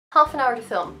Half an hour to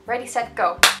film. Ready, set,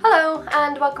 go. Hello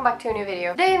and welcome back to a new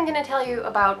video. Today I'm gonna tell you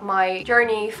about my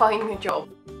journey finding a job.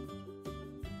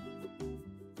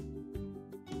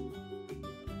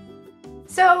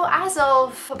 So as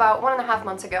of about 1.5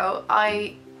 months ago,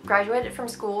 I graduated from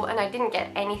school and I didn't get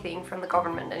anything from the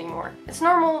government anymore. It's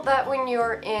normal that when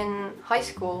you're in high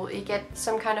school you get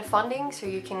some kind of funding so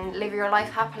you can live your life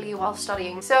happily while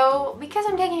studying. So because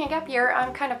I'm taking a gap year,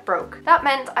 I'm kind of broke. That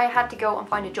meant I had to go and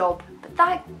find a job. But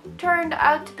that turned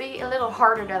out to be a little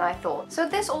harder than I thought. So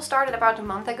this all started about a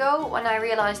month ago when I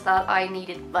realized that I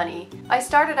needed money. I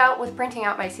started out with printing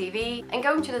out my CV and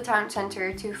going to the town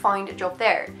center to find a job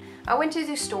there. I went to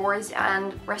the stores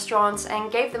and restaurants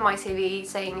and gave them my CV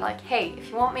saying like, hey, if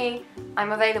you want me,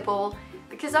 I'm available,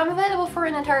 because I'm available for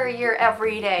an entire year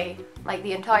every day, like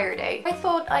the entire day. I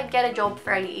thought I'd get a job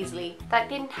fairly easily. That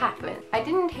didn't happen. I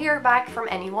didn't hear back from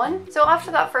anyone. So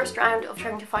after that first round of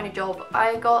trying to find a job,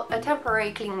 I got a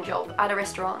temporary cleaning job at a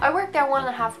restaurant. I worked there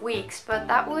 1.5 weeks, but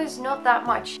that was not that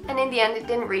much. And in the end, it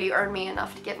didn't really earn me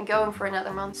enough to get me going for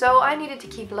another month. So I needed to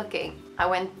keep looking. I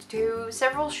went to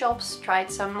several shops, tried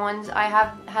some ones I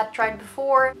had tried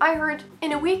before. I heard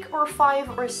in a week or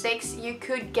 5 or 6 you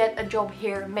could get a job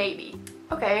here maybe.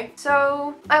 Okay,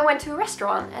 so I went to a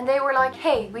restaurant and they were like,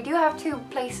 hey, we do have 2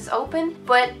 places open,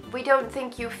 but we don't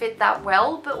think you fit that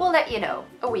well, but we'll let you know.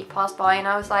 A week passed by and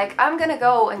I was like, I'm gonna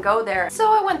go there.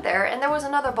 So I went there and there was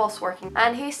another boss working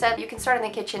and he said, you can start in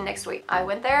the kitchen next week. I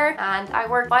went there and I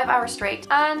worked 5 hours straight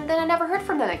and then I never heard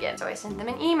from them again. So I sent them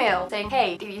an email saying,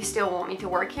 hey, do you still want me to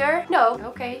work here? No.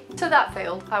 Okay. So that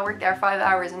failed. I worked there 5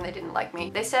 hours and they didn't like me.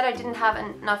 They said I didn't have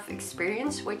enough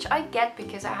experience, which I get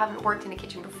because I haven't worked in the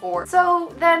kitchen before. So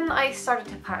then I started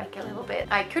to panic a little bit.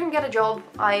 I couldn't get a job.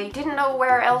 I didn't know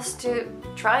where else to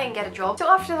try and get a job. So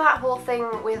after that whole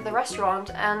thing with the restaurant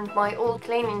and my old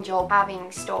cleaning job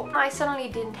having stopped, I suddenly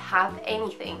didn't have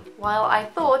anything, while I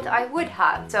thought I would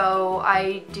have. So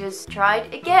I just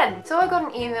tried again. So I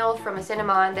got an email from a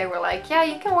cinema and they were like, yeah,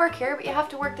 you can work here, but you have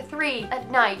to work to 3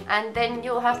 at night and then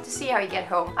you'll have to see how you get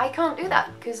home. I can't do that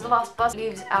because the last bus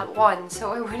leaves at 1,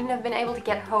 so I wouldn't have been able to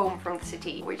get home from the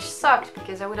city, which sucked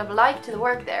because I would have liked to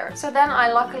work there. So then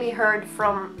I luckily heard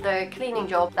from the cleaning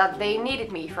job that they needed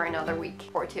me for another week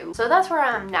or 2. So that's where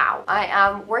I am now. I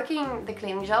am working the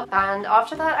cleaning job and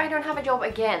after that I don't have a job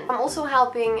again. I'm also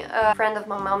helping a friend of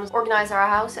my mom's organize our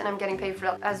house and I'm getting paid for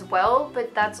that as well,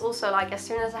 but that's also like as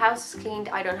soon as the house is cleaned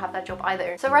I don't have that job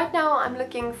either. So right now I'm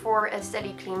looking for a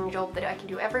steady cleaning job that I can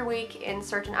do every week in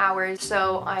certain hours,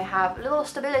 so I have a little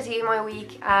stability in my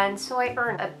week and so I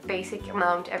earn a basic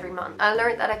amount every month. I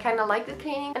learned that I kind of like the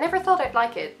cleaning. I never thought I'd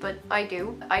like it, but I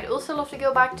do. I'd also love to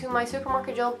go back to my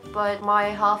supermarket job, but my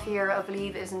half year of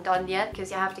leave isn't done yet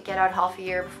because you have to get out half a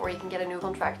year before you can get a new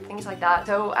contract, things like that.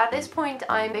 So at this point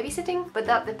I'm babysitting, but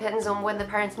that depends on when the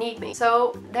parents need me.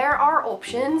 So there are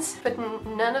options, but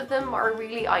none of them are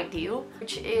really ideal,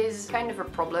 which is kind of a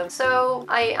problem. So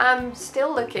I am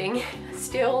still looking,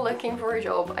 still looking for a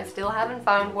job. I still haven't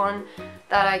found one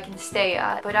that I can stay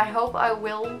at, but I hope I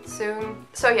will soon.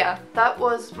 So yeah, that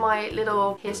was my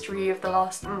little history of the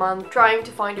last month trying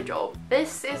to find a job.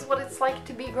 This is what it's like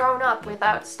to be grown up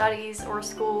without studies or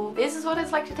school. This is what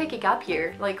it's like to take a gap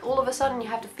year. Like all of a sudden you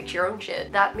have to fix your own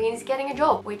shit. That means getting a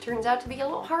job, which turns out to be a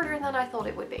lot harder than I thought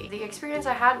it would be. The experience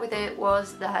I had with it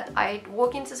was that I'd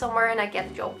walk into somewhere and I'd get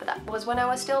the job, but that was when I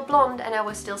was still blonde and I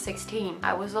was still 16.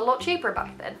 I was a lot cheaper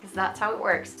back then, because that's how it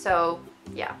works. So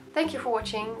yeah, thank you for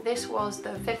watching. This was the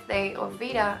 5th day of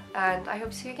VEDA and I hope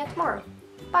to see you again tomorrow.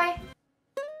 Bye!